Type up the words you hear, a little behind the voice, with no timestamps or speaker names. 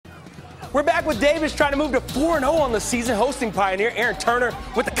We're back with Davis trying to move to 4-0 on the season, hosting Pioneer. Aaron Turner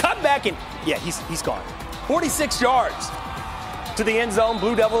with the cutback, and yeah, he's gone. 46 yards to the end zone.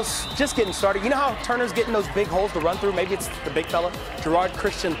 Blue Devils just getting started. You know how Turner's getting those big holes to run through? Maybe it's the big fella, Gerard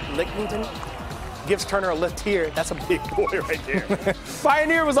Christian Lickington. Gives Turner a lift here. That's a big boy right there.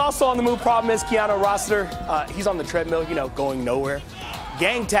 Pioneer was also on the move. Problem is Keanu Rossiter, he's on the treadmill, going nowhere.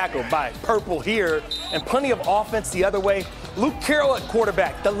 Gang tackled by Purple here, and plenty of offense the other way. Luke Carroll at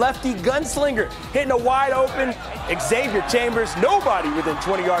quarterback, the lefty gunslinger, hitting a wide open Xavier Chambers. Nobody within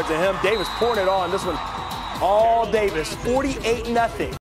 20 yards of him. Davis pouring it on. This one, all Davis, 48-0.